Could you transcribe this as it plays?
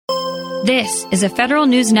This is a Federal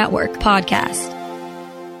News Network podcast.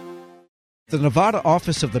 The Nevada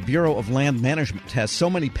Office of the Bureau of Land Management has so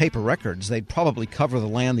many paper records they'd probably cover the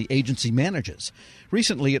land the agency manages.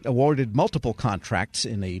 Recently, it awarded multiple contracts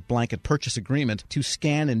in a blanket purchase agreement to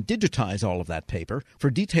scan and digitize all of that paper.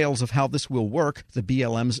 For details of how this will work, the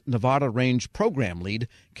BLM's Nevada Range Program Lead,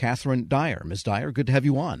 Catherine Dyer. Ms. Dyer, good to have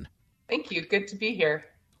you on. Thank you. Good to be here.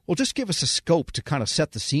 Well, just give us a scope to kind of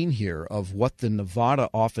set the scene here of what the Nevada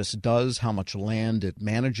office does, how much land it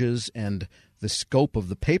manages, and the scope of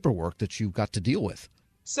the paperwork that you've got to deal with.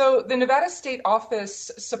 So the Nevada State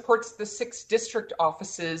Office supports the 6 district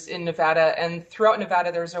offices in Nevada, and throughout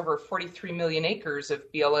Nevada there's over 43 million acres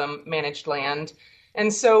of BLM managed land.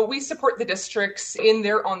 And so we support the districts in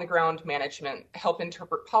their on-the-ground management, help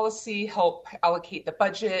interpret policy, help allocate the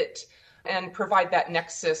budget, and provide that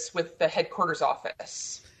nexus with the headquarters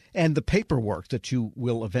office. And the paperwork that you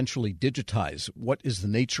will eventually digitize, what is the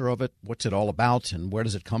nature of it? What's it all about, and where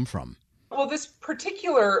does it come from? Well, this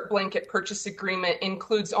particular blanket purchase agreement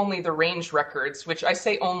includes only the range records, which I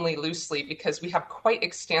say only loosely because we have quite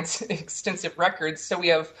extensive records. So we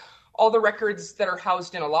have all the records that are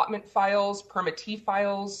housed in allotment files, permittee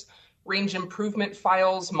files, range improvement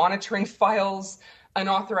files, monitoring files,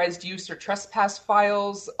 unauthorized use or trespass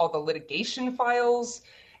files, all the litigation files,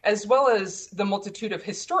 as well as the multitude of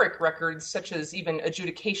historic records, such as even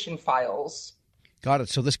adjudication files. Got it.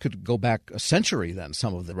 So this could go back a century then,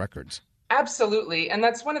 some of the records. Absolutely. And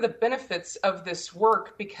that's one of the benefits of this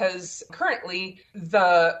work, because currently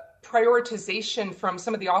the prioritization from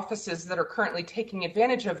some of the offices that are currently taking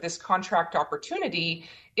advantage of this contract opportunity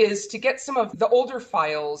is to get some of the older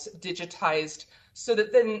files digitized so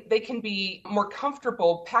that then they can be more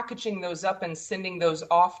comfortable packaging those up and sending those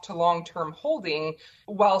off to long-term holding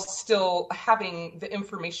while still having the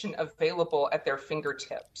information available at their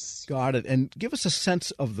fingertips. Got it. And give us a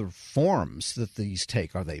sense of the forms that these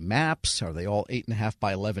take. Are they maps? Are they all 8.5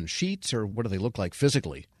 by 11 sheets? Or what do they look like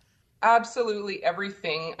physically? Absolutely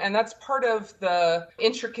everything. And that's part of the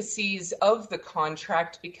intricacies of the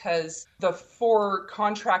contract, because the 4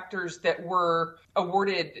 contractors that were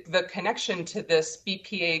awarded the connection to this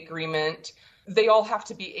BPA agreement, they all have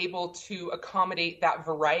to be able to accommodate that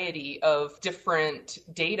variety of different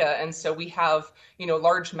data. And so we have,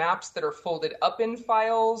 large maps that are folded up in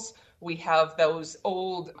files. We have those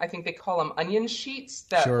old, I think they call them onion sheets,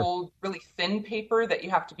 that Sure. old, really thin paper that you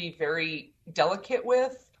have to be very delicate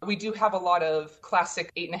with. We do have a lot of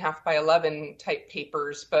classic 8.5 by 11 type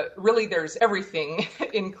papers, but really there's everything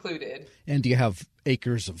included. And do you have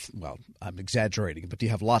acres of, well, I'm exaggerating, but do you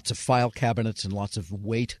have lots of file cabinets and lots of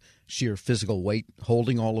weight, sheer physical weight,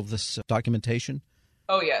 holding all of this documentation?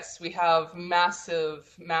 Oh, yes. We have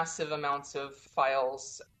massive amounts of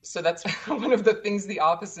files. So that's one of the things the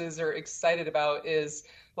offices are excited about is,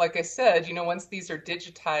 like I said, once these are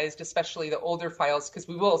digitized, especially the older files, because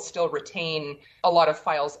we will still retain a lot of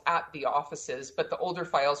files at the offices, but the older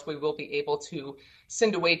files we will be able to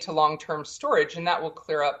send away to long-term storage, and that will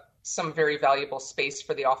clear up some very valuable space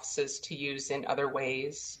for the offices to use in other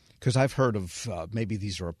ways. Because I've heard of, maybe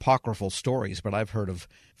these are apocryphal stories, but I've heard of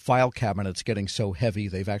file cabinets getting so heavy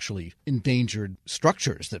they've actually endangered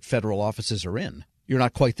structures that federal offices are in. You're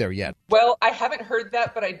not quite there yet. Well, I haven't heard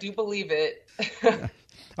that, but I do believe it.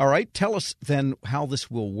 All right. Tell us then how this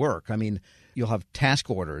will work. I mean, you'll have task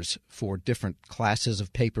orders for different classes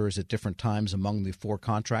of papers at different times among the 4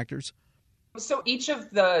 contractors? So each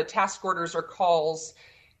of the task orders or calls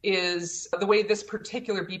is the way this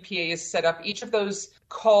particular BPA is set up. Each of those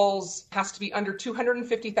calls has to be under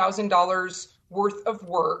 $250,000 worth of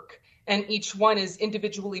work, and each one is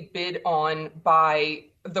individually bid on by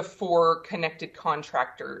the 4 connected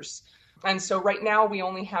contractors. And so right now we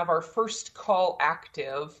only have our first call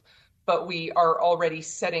active, but we are already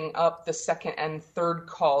setting up the second and third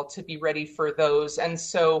call to be ready for those. And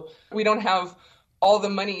so we don't have all the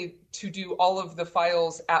money to do all of the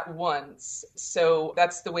files at once. So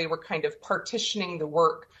that's the way we're kind of partitioning the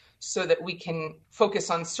work so that we can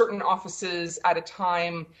focus on certain offices at a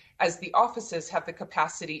time, as the offices have the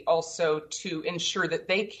capacity also to ensure that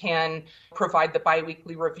they can provide the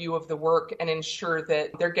biweekly review of the work and ensure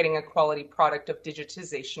that they're getting a quality product of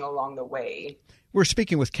digitization along the way. We're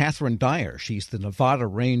speaking with Catherine Dyer. She's the Nevada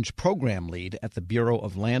Range Program Lead at the Bureau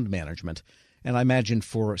of Land Management. And I imagine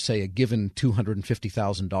for, say, a given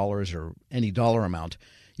 $250,000 or any dollar amount,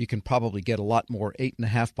 you can probably get a lot more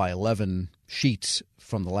 8.5 by 11 sheets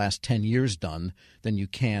from the last 10 years done than you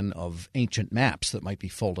can of ancient maps that might be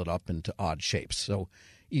folded up into odd shapes. So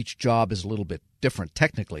each job is a little bit different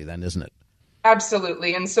technically then, isn't it?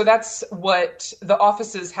 Absolutely. And so that's what the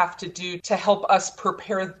offices have to do to help us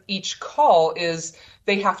prepare each call is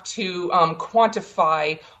they have to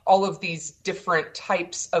quantify all of these different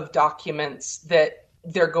types of documents that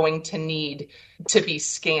they're going to need to be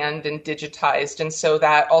scanned and digitized. And so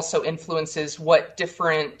that also influences what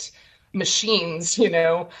different machines,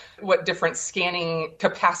 what different scanning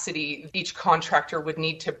capacity each contractor would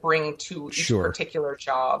need to bring to each particular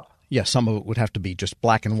job. Yeah, some of it would have to be just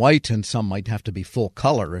black and white, and some might have to be full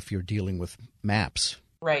color if you're dealing with maps.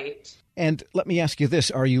 Right. And let me ask you this.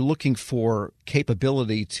 Are you looking for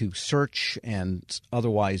capability to search and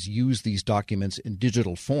otherwise use these documents in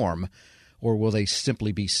digital form, or will they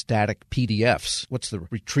simply be static PDFs? What's the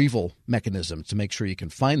retrieval mechanism to make sure you can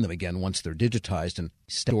find them again once they're digitized and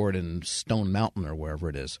stored in Stone Mountain or wherever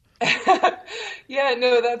it is? Yeah,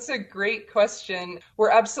 no, that's a great question.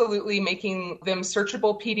 We're absolutely making them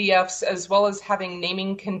searchable PDFs as well as having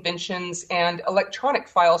naming conventions and electronic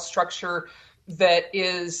file structure that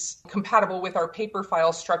is compatible with our paper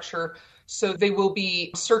file structure. So they will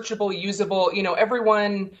be searchable, usable.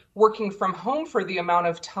 Everyone working from home for the amount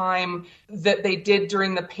of time that they did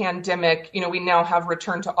during the pandemic, we now have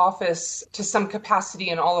returned to office to some capacity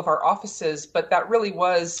in all of our offices. But that really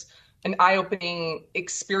was an eye-opening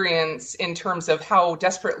experience in terms of how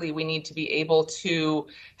desperately we need to be able to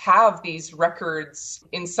have these records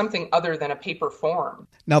in something other than a paper form.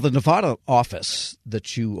 Now, the Nevada office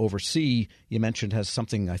that you oversee, you mentioned, has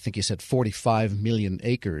something, I think you said 45 million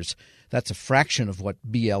acres. That's a fraction of what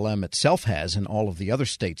BLM itself has in all of the other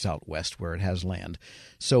states out west where it has land.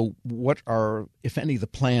 So what are, if any, the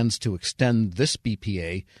plans to extend this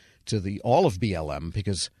BPA to all of BLM?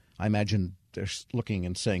 Because I imagine they're looking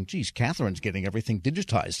and saying, geez, Catherine's getting everything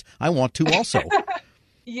digitized. I want to also.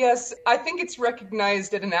 Yes, I think it's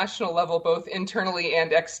recognized at a national level, both internally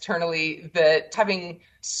and externally, that having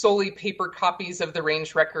solely paper copies of the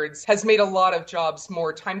range records has made a lot of jobs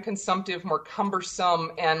more time-consumptive, more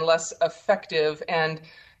cumbersome, and less effective. And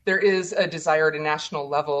there is a desire at a national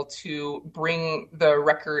level to bring the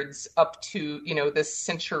records up to, this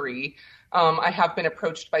century. I have been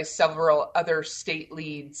approached by several other state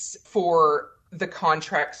leads for the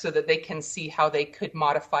contract so that they can see how they could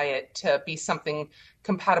modify it to be something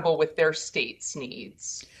compatible with their state's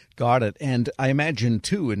needs. Got it. And I imagine,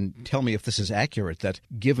 too, and tell me if this is accurate, that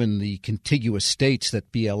given the contiguous states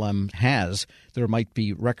that BLM has, there might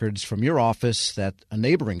be records from your office that a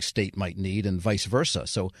neighboring state might need and vice versa.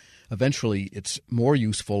 So eventually it's more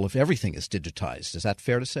useful if everything is digitized. Is that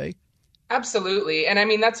fair to say? Absolutely. And I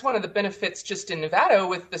mean, that's one of the benefits just in Nevada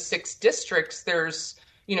with the 6 districts. There's,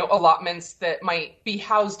 allotments that might be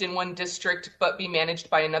housed in one district but be managed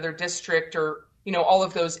by another district or, all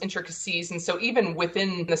of those intricacies. And so even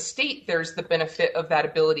within the state, there's the benefit of that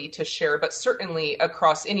ability to share. But certainly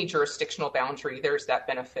across any jurisdictional boundary, there's that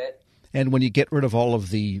benefit. And when you get rid of all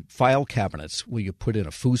of the file cabinets, will you put in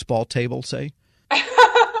a foosball table, say?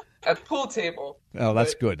 A pool table. Oh,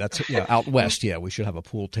 that's good. That's out west. Yeah, we should have a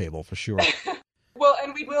pool table for sure. Well,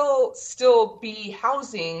 and we will still be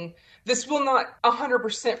housing. This will not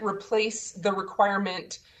 100% replace the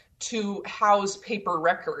requirement to house paper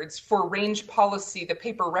records. For range policy, the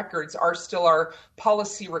paper records are still our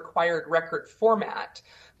policy required record format.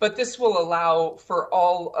 But this will allow for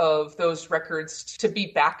all of those records to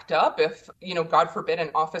be backed up if, God forbid,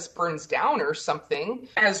 an office burns down or something,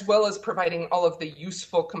 as well as providing all of the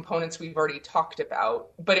useful components we've already talked about.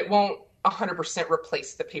 But it won't 100%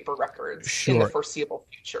 replace the paper records in the foreseeable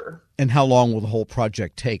future. And how long will the whole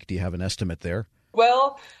project take? Do you have an estimate there?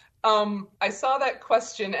 Well, I saw that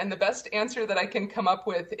question, and the best answer that I can come up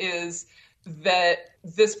with is that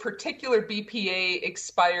this particular BPA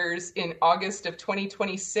expires in August of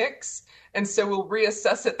 2026. And so we'll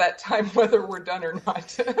reassess at that time whether we're done or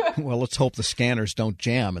not. Well, let's hope the scanners don't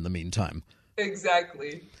jam in the meantime.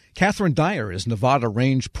 Exactly. Catherine Dyer is Nevada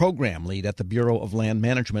Range Program Lead at the Bureau of Land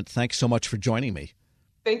Management. Thanks so much for joining me.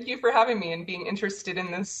 Thank you for having me and being interested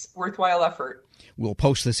in this worthwhile effort. We'll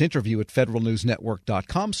post this interview at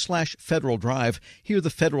federalnewsnetwork.com/Federal Drive. Hear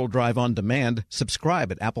the Federal Drive on demand.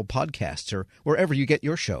 Subscribe at Apple Podcasts or wherever you get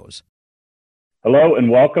your shows. Hello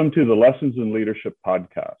and welcome to the Lessons in Leadership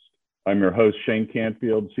podcast. I'm your host, Shane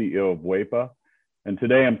Canfield, CEO of WEPA. And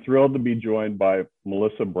today I'm thrilled to be joined by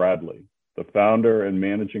Melissa Bradley, the founder and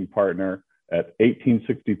managing partner at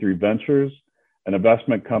 1863 Ventures, an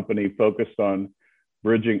investment company focused on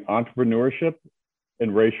bridging entrepreneurship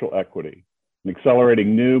and racial equity, and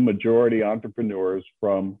accelerating new majority entrepreneurs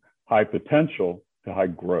from high potential to high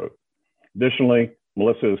growth. Additionally,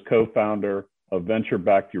 Melissa is co-founder of Venture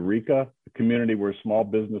Backed Eureka, a community where small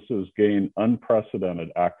businesses gain unprecedented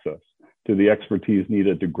access to the expertise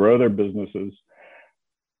needed to grow their businesses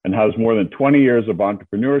and has more than 20 years of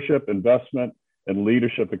entrepreneurship, investment, and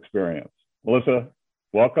leadership experience. Melissa,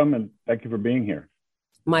 welcome and thank you for being here.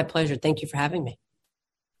 My pleasure. Thank you for having me.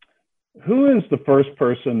 Who is the first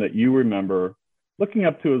person that you remember looking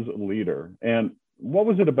up to as a leader, and what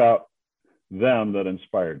was it about them that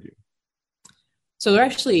inspired you? So there are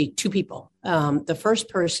actually two people. The first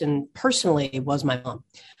person personally was my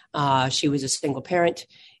mom. She was a single parent.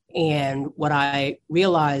 And what I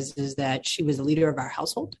realized is that she was the leader of our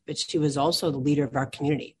household, but she was also the leader of our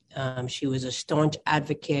community. She was a staunch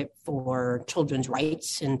advocate for children's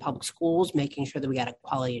rights in public schools, making sure that we got a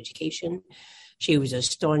quality education. She was a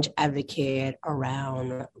staunch advocate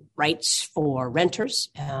around rights for renters.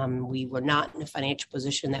 We were not in a financial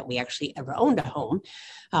position that we actually ever owned a home,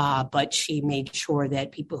 but she made sure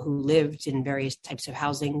that people who lived in various types of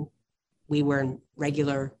housing, we were in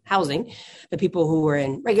regular housing. The people who were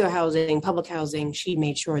in regular housing, public housing, she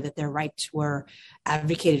made sure that their rights were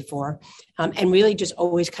advocated for, and really just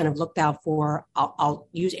always kind of looked out for, I'll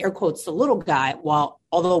use air quotes, the little guy,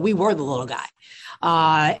 although we were the little guy.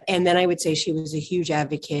 And then I would say she was a huge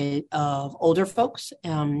advocate of older folks.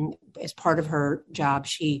 As part of her job,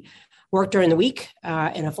 she worked during the week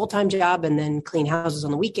in a full-time job and then cleaned houses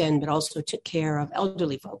on the weekend, but also took care of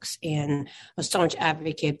elderly folks and a staunch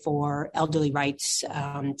advocate for elderly rights.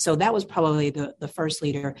 So that was probably the first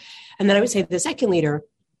leader. And then I would say the second leader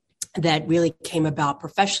that really came about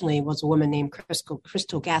professionally was a woman named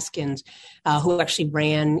Crystal Gaskins, who actually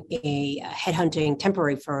ran a headhunting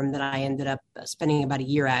temporary firm that I ended up spending about a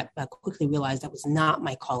year at, but quickly realized that was not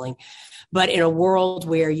my calling. But in a world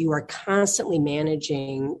where you are constantly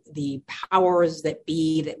managing the powers that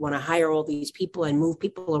be that want to hire all these people and move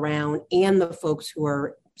people around, and the folks who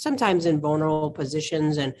are sometimes in vulnerable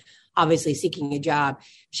positions and obviously seeking a job,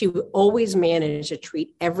 she would always manage to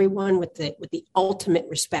treat everyone with the ultimate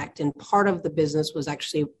respect. And part of the business was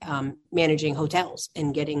actually managing hotels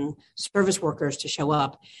and getting service workers to show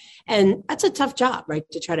up. And that's a tough job, right?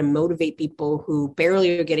 To try to motivate people who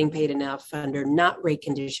barely are getting paid enough under not great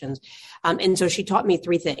conditions. And so she taught me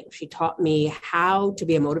three things. She taught me how to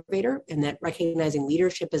be a motivator, and that recognizing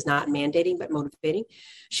leadership is not mandating, but motivating.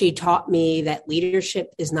 She taught me that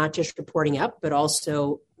leadership is not just reporting up, but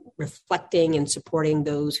also reflecting and supporting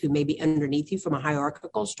those who may be underneath you from a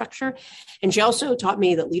hierarchical structure. And she also taught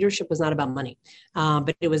me that leadership was not about money,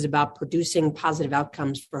 but it was about producing positive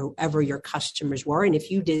outcomes for whoever your customers were. And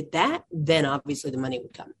if you did that, then obviously the money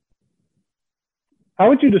would come. How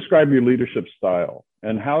would you describe your leadership style,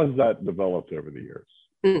 and how has that developed over the years?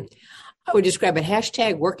 I would describe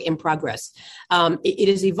it #work in progress. It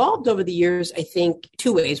has evolved over the years, I think,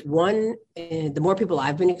 two ways. One, the more people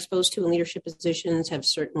I've been exposed to in leadership positions have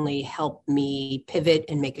certainly helped me pivot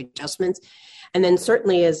and make adjustments. And then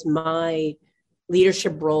certainly as my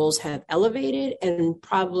leadership roles have elevated, and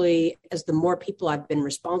probably as the more people I've been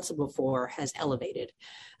responsible for has elevated.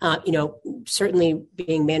 Certainly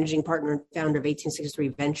being managing partner and founder of 1863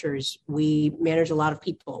 Ventures, we manage a lot of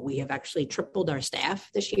people. We have actually tripled our staff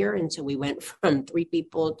this year. And so we went from 3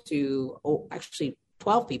 people to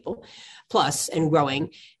 12 people plus and growing.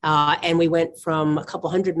 And we went from a couple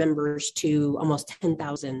hundred members to almost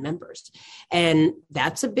 10,000 members. And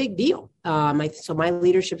that's a big deal. So my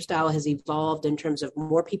leadership style has evolved in terms of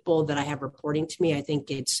more people that I have reporting to me. I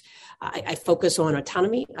think I focus on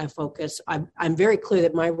autonomy. I'm very clear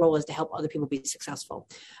that my role is to help other people be successful.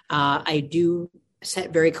 I do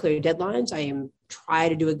set very clear deadlines. I try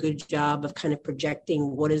to do a good job of kind of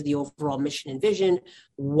projecting what is the overall mission and vision,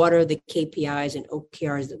 what are the KPIs and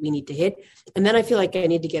OKRs that we need to hit. And then I feel like I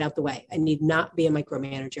need to get out the way. I need not be a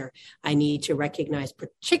micromanager. I need to recognize,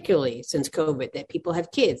 particularly since COVID, that people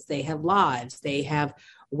have kids, they have lives, they have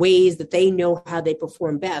ways that they know how they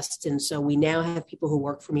perform best. And so we now have people who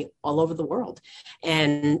work for me all over the world.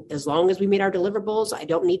 And as long as we meet our deliverables, I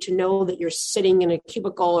don't need to know that you're sitting in a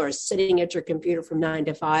cubicle or sitting at your computer from 9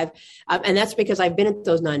 to 5. And that's because I've been at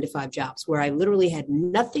those 9 to 5 jobs where I literally had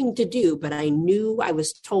nothing to do, but I knew I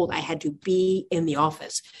was told I had to be in the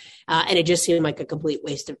office. And it just seemed like a complete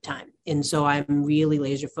waste of time. And so I'm really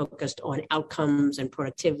laser focused on outcomes and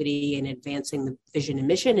productivity and advancing the vision and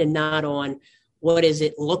mission, and not on what does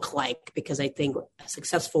it look like? Because I think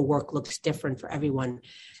successful work looks different for everyone.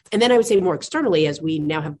 And then I would say more externally, as we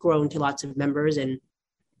now have grown to lots of members and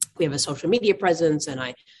we have a social media presence and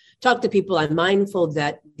I talk to people, I'm mindful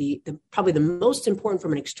that probably the most important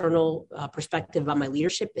from an external perspective about my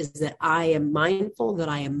leadership is that I am mindful that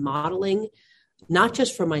I am modeling not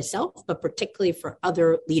just for myself, but particularly for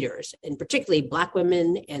other leaders, and particularly Black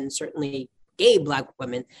women and certainly gay Black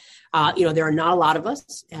women. There are not a lot of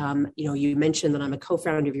us. You mentioned that I'm a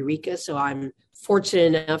co-founder of Eureka, so I'm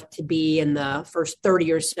fortunate enough to be in the first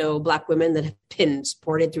 30 or so Black women that have been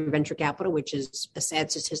supported through venture capital, which is a sad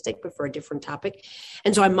statistic, but for a different topic.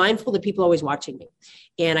 And so I'm mindful that people are always watching me.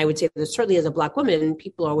 And I would say that certainly as a Black woman,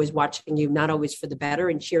 people are always watching you, not always for the better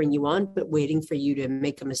and cheering you on, but waiting for you to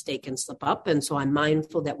make a mistake and slip up. And so I'm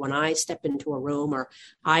mindful that when I step into a room or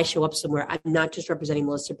I show up somewhere, I'm not just representing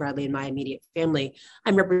Melissa Bradley and my immediate family.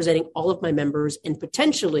 I'm representing all of my members and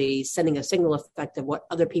potentially sending a signal effect of what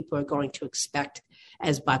other people are going to expect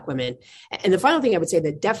as Black women. And the final thing I would say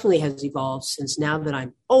that definitely has evolved since now that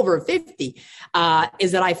I'm over 50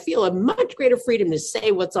 is that I feel a much greater freedom to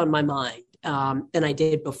say what's on my mind than I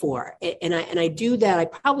did before. And I do that. I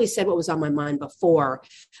probably said what was on my mind before,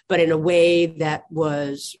 but in a way that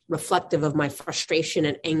was reflective of my frustration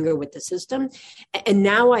and anger with the system. And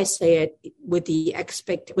now I say it with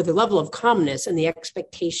the level of calmness and the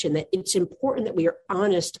expectation that it's important that we are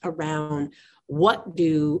honest around what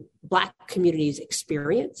do Black communities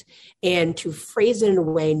experience, and to phrase it in a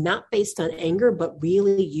way not based on anger, but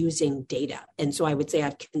really using data. And so I would say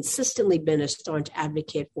I've consistently been a staunch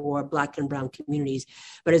advocate for Black and brown communities,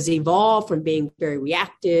 but has evolved from being very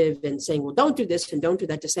reactive and saying, well, don't do this and don't do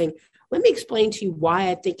that, to saying, let me explain to you why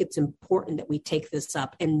I think it's important that we take this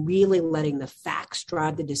up, and really letting the facts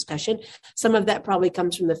drive the discussion. Some of that probably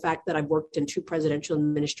comes from the fact that I've worked in 2 presidential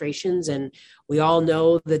administrations, and we all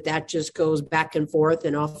know that just goes back and forth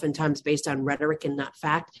and oftentimes based on rhetoric and not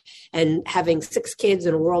fact. And having 6 kids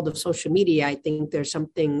in a world of social media, I think there's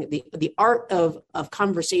something, the art of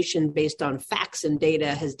conversation based on facts and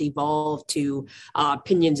data has devolved to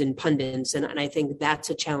opinions and pundits. And I think that's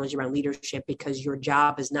a challenge around leadership, because your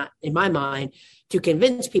job is not, in my mind, to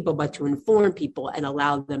convince people, but to inform people and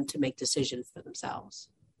allow them to make decisions for themselves.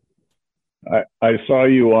 I saw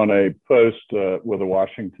you on a post with a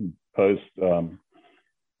Washington Post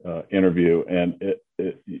interview, and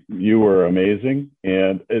you were amazing.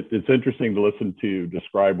 And it's interesting to listen to you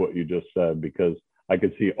describe what you just said, because I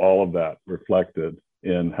could see all of that reflected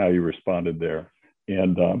in how you responded there.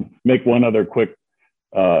 And make one other quick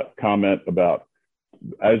comment about,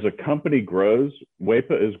 as a company grows,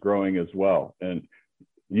 WEPA is growing as well. And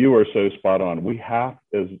you are so spot on. We have,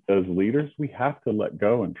 as leaders, we have to let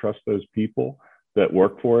go and trust those people that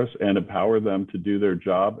work for us and empower them to do their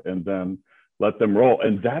job, and then let them roll.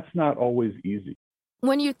 And that's not always easy.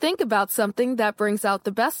 When you think about something that brings out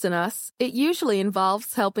the best in us, it usually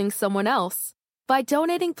involves helping someone else. By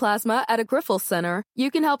donating plasma at a Grifols Center,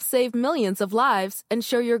 you can help save millions of lives and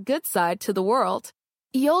show your good side to the world.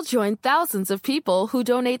 You'll join thousands of people who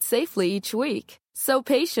donate safely each week, so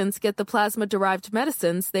patients get the plasma-derived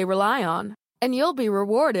medicines they rely on. And you'll be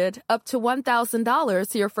rewarded up to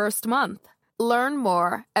 $1,000 your first month. Learn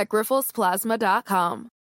more at grifolsplasma.com.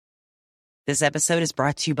 This episode is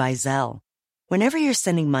brought to you by Zelle. Whenever you're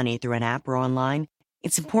sending money through an app or online,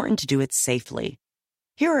 it's important to do it safely.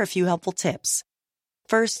 Here are a few helpful tips.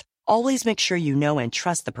 First, always make sure you know and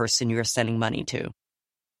trust the person you are sending money to.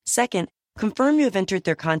 Second, confirm you have entered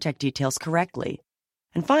their contact details correctly.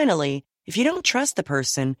 And finally, if you don't trust the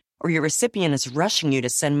person, or your recipient is rushing you to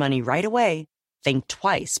send money right away, think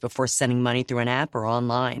twice before sending money through an app or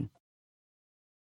online.